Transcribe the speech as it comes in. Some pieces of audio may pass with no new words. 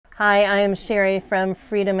Hi, I am Shari from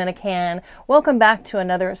Freedom in a Can. Welcome back to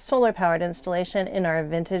another solar-powered installation in our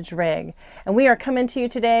vintage rig. And we are coming to you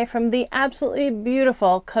today from the absolutely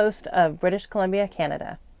beautiful coast of British Columbia,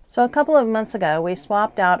 Canada. So a couple of months ago, we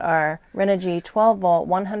swapped out our Renogy 12-volt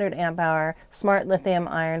 100 amp hour smart lithium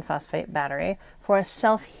iron phosphate battery for a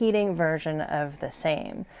self-heating version of the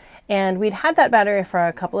same. And we'd had that battery for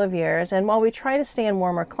a couple of years, and while we try to stay in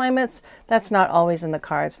warmer climates, that's not always in the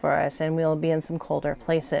cards for us, and we'll be in some colder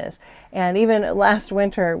places. And even last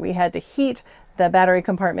winter, we had to heat the battery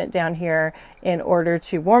compartment down here in order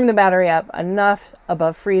to warm the battery up enough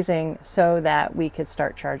above freezing so that we could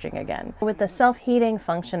start charging again. With the self-heating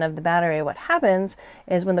function of the battery, what happens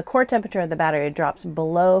is when the core temperature of the battery drops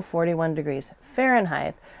below 41 degrees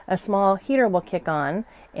Fahrenheit, a small heater will kick on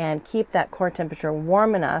and keep that core temperature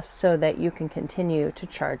warm enough so that you can continue to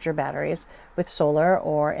charge your batteries with solar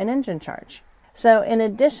or an engine charge. So in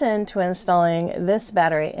addition to installing this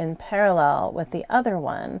battery in parallel with the other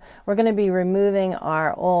one, we're going to be removing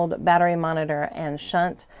our old battery monitor and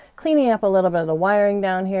shunt, cleaning up a little bit of the wiring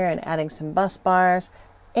down here and adding some bus bars.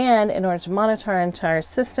 And in order to monitor our entire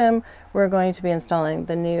system, we're going to be installing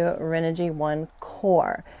the new Renogy 1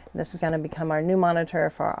 Core. This is going to become our new monitor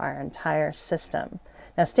for our entire system.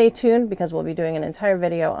 Now stay tuned because we'll be doing an entire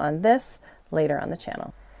video on this later on the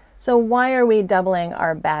channel. So why are we doubling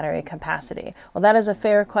our battery capacity? Well, that is a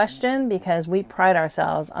fair question because we pride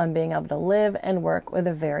ourselves on being able to live and work with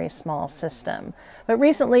a very small system. But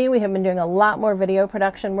recently we have been doing a lot more video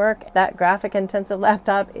production work. That graphic intensive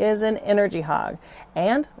laptop is an energy hog,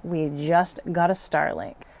 and we just got a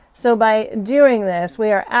Starlink. So by doing this,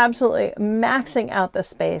 we are absolutely maxing out the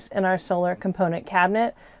space in our solar component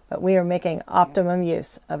cabinet, but we are making optimum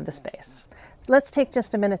use of the space. Let's take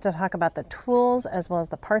just a minute to talk about the tools as well as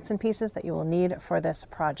the parts and pieces that you will need for this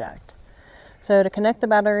project. So to connect the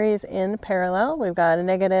batteries in parallel, we've got a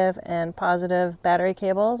negative and positive battery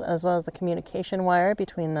cables as well as the communication wire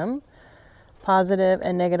between them, positive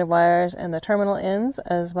and negative wires and the terminal ends,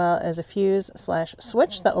 as well as a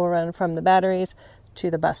fuse/switch that will run from the batteries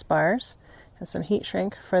to the bus bars, and some heat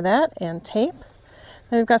shrink for that and tape.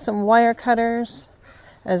 Then we've got some wire cutters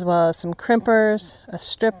as well as some crimpers, a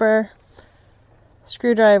stripper,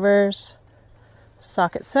 screwdrivers,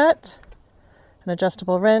 socket set, an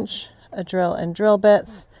adjustable wrench, a drill and drill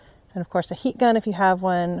bits, and of course a heat gun if you have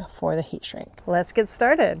one for the heat shrink. Let's get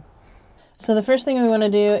started. So the first thing we want to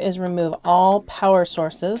do is remove all power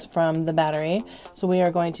sources from the battery. So we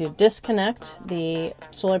are going to disconnect the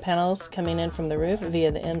solar panels coming in from the roof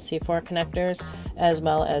via the MC4 connectors, as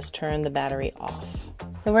well as turn the battery off.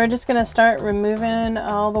 So we're just going to start removing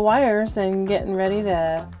all the wires and getting ready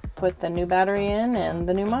to put the new battery in and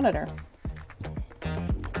the new monitor.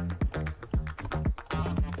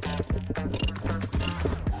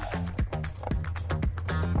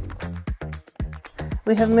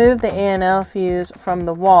 We have moved the A&L fuse from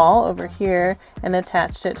the wall over here and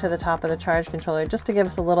attached it to the top of the charge controller just to give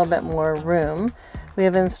us a little bit more room. We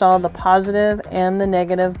have installed the positive and the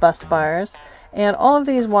negative bus bars, and all of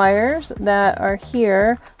these wires that are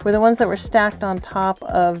here were the ones that were stacked on top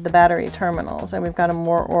of the battery terminals, and we've got them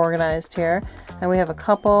more organized here, and we have a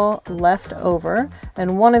couple left over,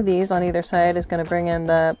 and one of these on either side is going to bring in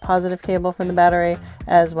the positive cable from the battery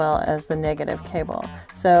as well as the negative cable.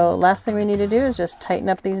 So last thing we need to do is just tighten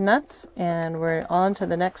up these nuts, and we're on to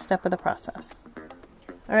the next step of the process.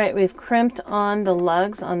 All right, we've crimped on the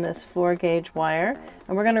lugs on this 4-gauge wire,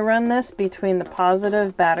 and we're going to run this between the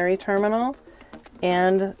positive battery terminal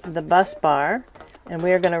and the bus bar, and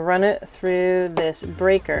we are going to run it through this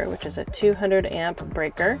breaker, which is a 200 amp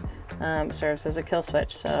breaker. Serves as a kill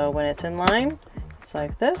switch, so when it's in line, it's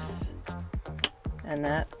like this, and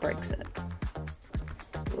that breaks it.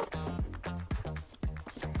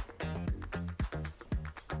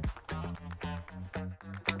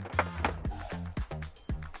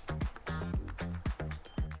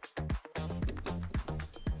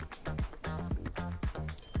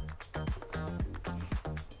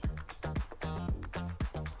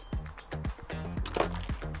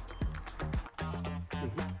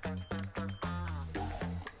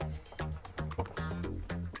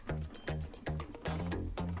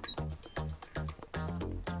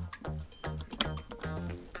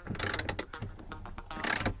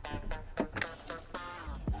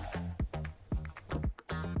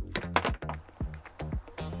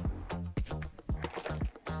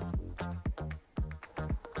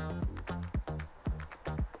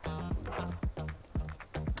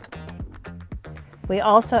 We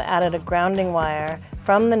also added a grounding wire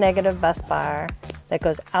from the negative bus bar that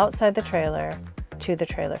goes outside the trailer to the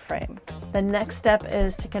trailer frame. The next step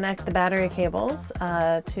is to connect the battery cables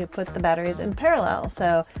to put the batteries in parallel.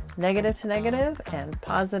 So negative to negative and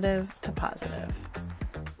positive to positive.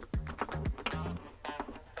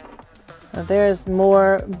 Now there's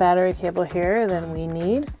more battery cable here than we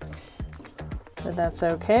need, but that's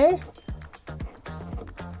okay.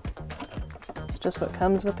 It's just what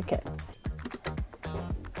comes with the kit.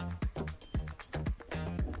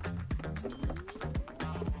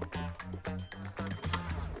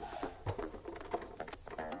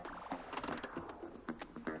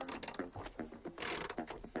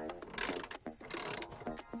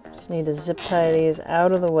 Just need to zip tie these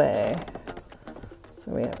out of the way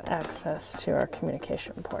so we have access to our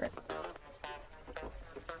communication port.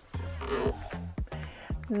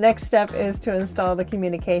 Next step is to install the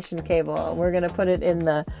communication cable. We're going to put it in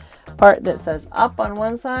the part that says up on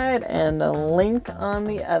one side and a link on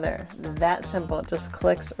the other. That simple, it just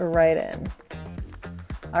clicks right in.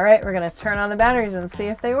 All right, we're going to turn on the batteries and see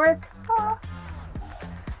if they work. I'll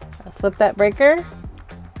flip that breaker.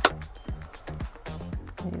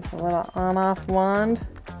 Use a little on-off wand.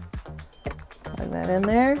 Plug that in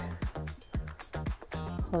there.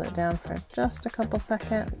 Hold it down for just a couple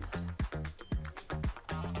seconds.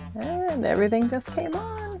 And everything just came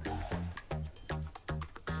on.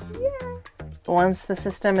 Yeah. Once the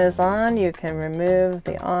system is on, you can remove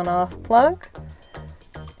the on-off plug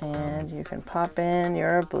and you can pop in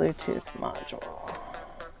your Bluetooth module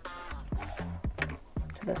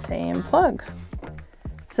to the same plug.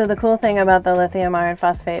 So the cool thing about the lithium iron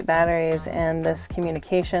phosphate batteries and this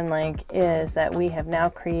communication link is that we have now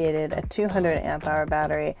created a 200 amp hour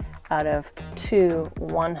battery out of two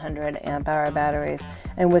 100 amp hour batteries.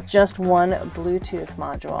 And with just one Bluetooth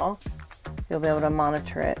module, you'll be able to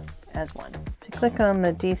monitor it as one. If you click on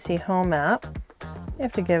the DC home app, you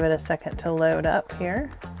have to give it a second to load up here.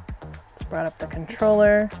 It's brought up the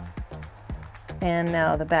controller and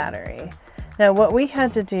now the battery. Now what we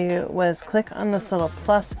had to do was click on this little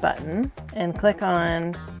plus button and click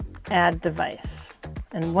on add device.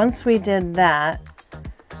 And once we did that,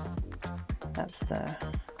 that's the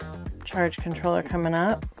charge controller coming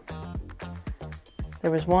up.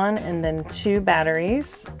 There was one and then two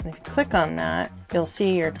batteries. And if you click on that, you'll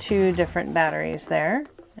see your two different batteries there.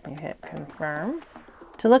 And you hit confirm.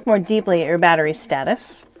 To look more deeply at your battery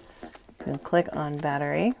status, you can click on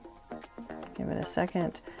battery. Give it a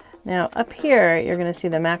second. Now up here, you're going to see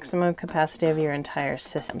the maximum capacity of your entire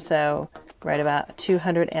system. So right about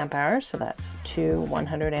 200 amp hours, so that's two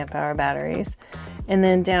 100 amp hour batteries. And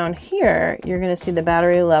then down here, you're going to see the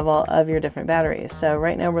battery level of your different batteries. So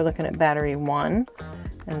right now we're looking at battery 1,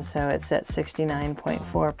 and so it's at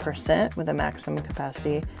 69.4% with a maximum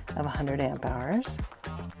capacity of 100 amp hours.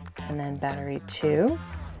 And then battery 2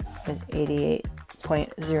 is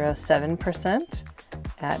 88.07%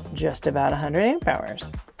 at just about 100 amp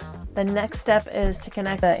hours. The next step is to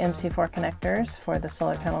connect the MC4 connectors for the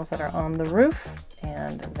solar panels that are on the roof,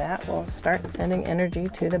 and that will start sending energy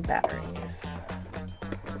to the batteries.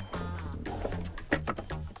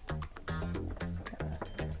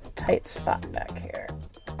 Tight spot back here.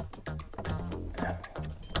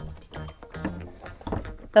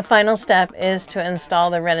 The final step is to install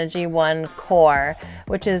the Renogy 1 core,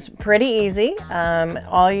 which is pretty easy.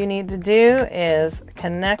 All you need to do is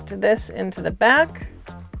connect this into the back.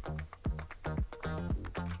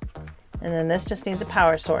 And then this just needs a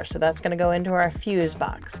power source, so that's going to go into our fuse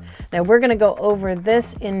box. Now we're going to go over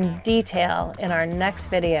this in detail in our next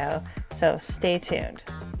video, so stay tuned.